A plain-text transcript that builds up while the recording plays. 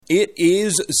It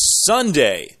is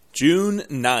Sunday, June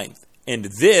 9th, and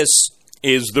this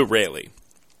is The Rally.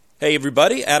 Hey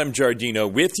everybody, Adam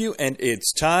Giardino with you, and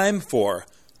it's time for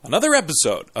another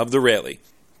episode of The Rally.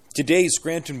 Today,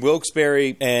 Scranton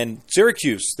Wilkes-Barre and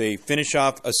Syracuse, they finish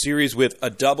off a series with a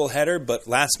doubleheader, but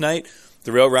last night,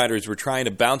 the Rail Riders were trying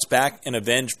to bounce back and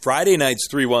avenge Friday night's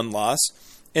 3-1 loss,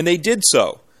 and they did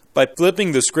so. By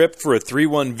flipping the script for a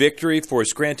 3-1 victory for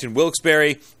Scranton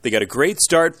Wilkes-Barre, they got a great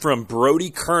start from Brody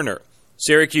Kerner.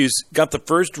 Syracuse got the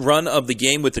first run of the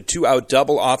game with a 2-out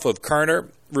double off of Kerner.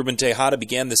 Ruben Tejada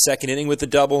began the second inning with a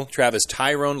double. Travis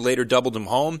Tyrone later doubled him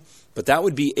home. But that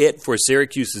would be it for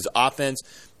Syracuse's offense,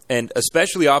 and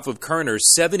especially off of Kerner,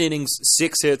 7 innings,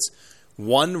 6 hits,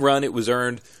 1 run it was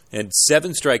earned, and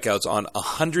 7 strikeouts on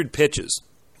 100 pitches.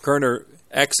 Kerner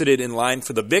exited in line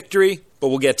for the victory, but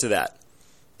we'll get to that.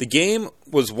 The game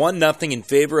was 1-0 in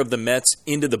favor of the Mets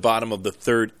into the bottom of the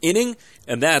third inning,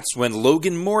 and that's when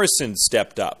Logan Morrison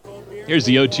stepped up. Here's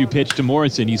the 0-2 pitch to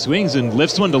Morrison. He swings and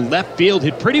lifts one to left field.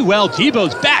 Hit pretty well.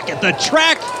 Tebow's back at the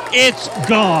track. It's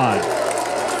gone.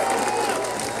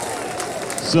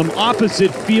 Some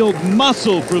opposite field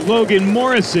muscle for Logan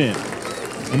Morrison.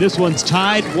 And this one's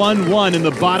tied 1-1 in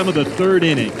the bottom of the third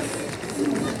inning.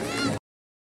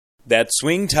 That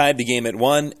swing tied the game at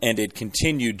 1, and it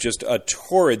continued just a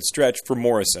torrid stretch for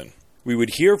Morrison. We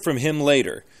would hear from him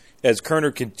later. As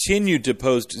Kerner continued to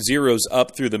post zeros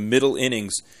up through the middle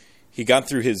innings, he got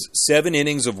through his 7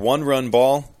 innings of 1-run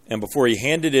ball, and before he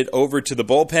handed it over to the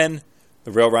bullpen,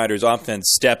 the Rail Riders' offense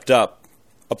stepped up.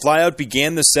 A flyout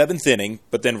began the 7th inning,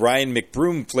 but then Ryan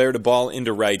McBroom flared a ball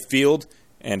into right field,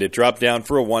 and it dropped down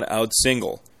for a 1-out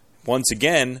single. Once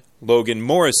again, Logan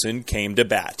Morrison came to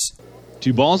bat.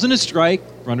 2 balls and a strike.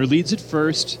 Runner leads at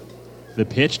first. The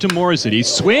pitch to Morrison. He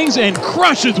swings and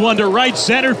crushes one to right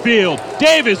center field.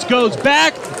 Davis goes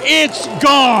back. It's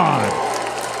gone.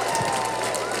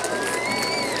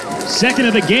 Second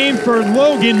of the game for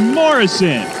Logan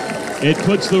Morrison. It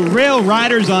puts the Rail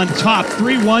Riders on top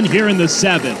 3-1 here in the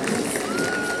 7th.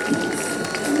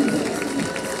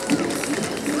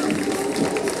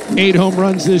 8 home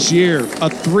runs this year, a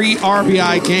 3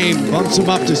 RBI game, bumps him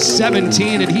up to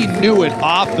 17, and he knew it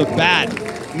off the bat.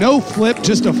 No flip,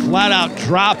 just a flat-out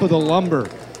drop of the lumber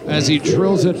as he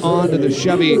drills it onto the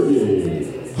Chevy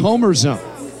homer zone.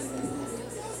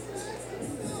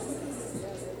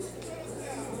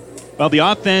 Well, the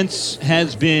offense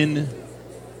has been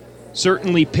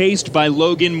certainly paced by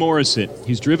Logan Morrison.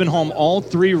 He's driven home all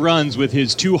 3 runs with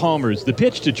his 2 homers. The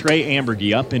pitch to Trey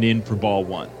Ambergy up and in for ball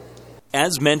 1.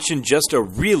 As mentioned, just a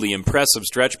really impressive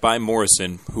stretch by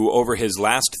Morrison, who over his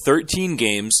last 13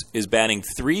 games is batting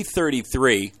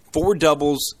 .333, 4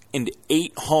 doubles, and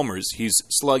 8 homers. He's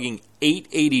slugging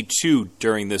 .882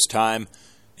 during this time,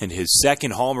 and his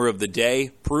second homer of the day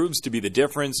proves to be the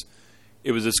difference.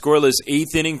 It was a scoreless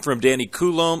 8th inning from Danny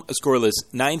Coulombe, a scoreless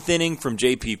 9th inning from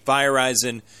J.P.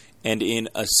 Feyereisen, and in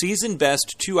a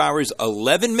season-best 2 hours,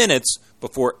 11 minutes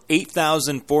before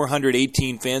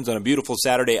 8,418 fans on a beautiful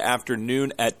Saturday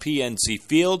afternoon at PNC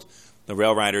Field, the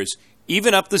Rail Riders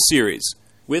even up the series.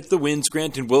 With the win,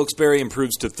 Scranton Wilkes-Barre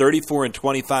improves to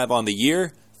 34-25 on the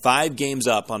year, 5 games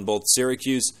up on both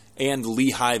Syracuse and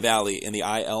Lehigh Valley in the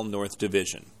IL North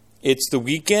Division. It's the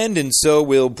weekend, and so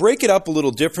we'll break it up a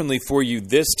little differently for you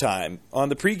this time. On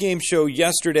the pregame show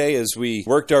yesterday, as we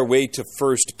worked our way to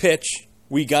first pitch,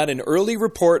 we got an early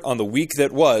report on the week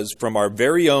that was from our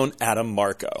very own Adam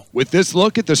Marco. With this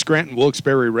look at the Scranton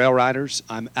Wilkes-Barre Rail Riders,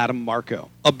 I'm Adam Marco.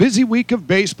 A busy week of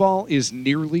baseball is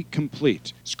nearly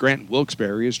complete. Scranton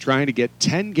Wilkes-Barre is trying to get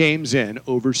 10 games in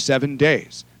over 7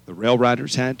 days. The Rail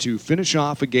Riders had to finish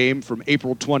off a game from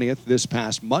April 20th this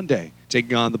past Monday,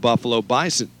 taking on the Buffalo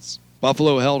Bisons.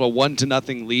 Buffalo held a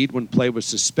 1-0 lead when play was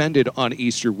suspended on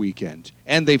Easter weekend,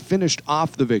 and they finished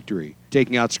off the victory,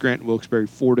 taking out Scranton Wilkes-Barre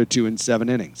 4-2 in 7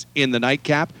 innings. In the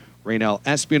nightcap, Raynel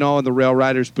Espinal and the Rail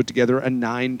Riders put together a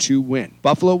 9-2 win.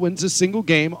 Buffalo wins a single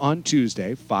game on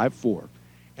Tuesday, 5-4,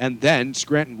 and then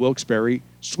Scranton Wilkes-Barre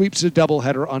sweeps a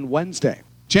doubleheader on Wednesday.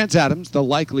 Chance Adams, the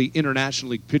likely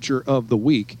International League pitcher of the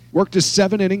week, worked a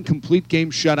 7-inning complete game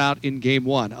shutout in Game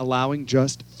 1, allowing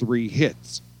just 3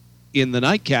 hits. In the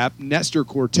nightcap, Nestor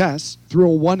Cortez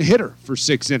threw a 1-hitter for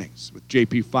 6 innings. With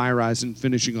J.P. Feyereisen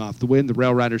finishing off the win, the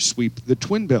Rail Riders sweep the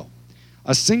Twin Bill.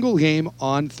 A single game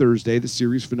on Thursday, the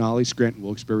series finale, Scranton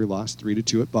Wilkes-Barre lost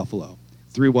 3-2 at Buffalo.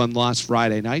 3-1 loss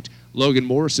Friday night. Logan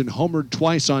Morrison homered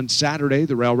twice on Saturday.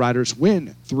 The Rail Riders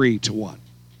win 3-1.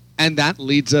 And that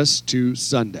leads us to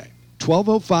Sunday.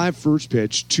 12:05 first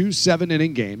pitch, 2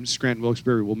 7-inning games. Scranton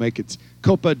Wilkes-Barre will make its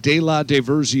Copa de la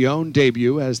Diversión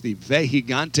debut as the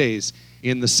Vejigantes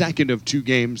in the second of 2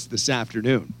 games this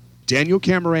afternoon. Daniel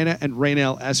Camarena and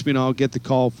Raynell Espinal get the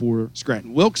call for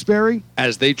Scranton Wilkes-Barre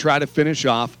as they try to finish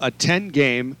off a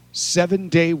 10-game,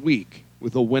 7-day week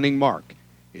with a winning mark.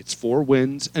 It's 4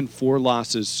 wins and 4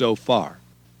 losses so far.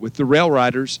 With the Rail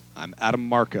Riders, I'm Adam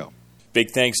Marco.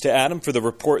 Big thanks to Adam for the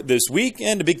report this week,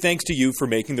 and a big thanks to you for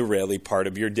making the Rally part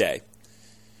of your day.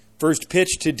 First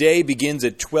pitch today begins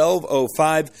at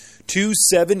 12:05, 2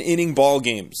 7-inning ball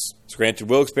games. Scranton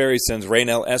Wilkes-Barre sends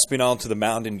Raynell Espinal to the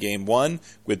mound in Game 1,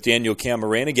 with Daniel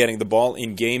Camarena getting the ball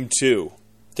in Game 2.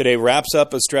 Today wraps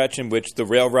up a stretch in which the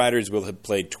Rail Riders will have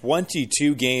played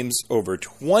 22 games over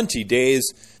 20 days,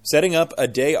 setting up a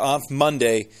day off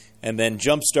Monday and then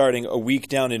jump-starting a week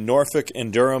down in Norfolk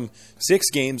and Durham, 6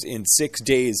 games in 6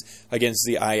 days against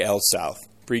the IL South.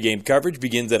 Pre-game coverage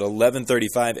begins at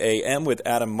 11:35 a.m. with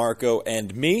Adam Marco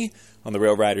and me on the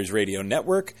Rail Riders Radio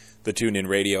Network, the TuneIn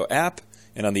Radio app,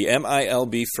 and on the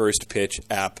MILB First Pitch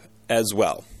app as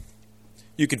well.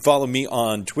 You can follow me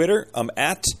on Twitter. I'm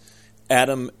at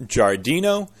Adam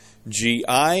Giardino,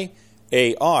 Giardino.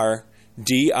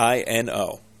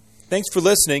 Thanks for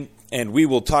listening, and we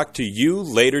will talk to you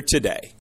later today.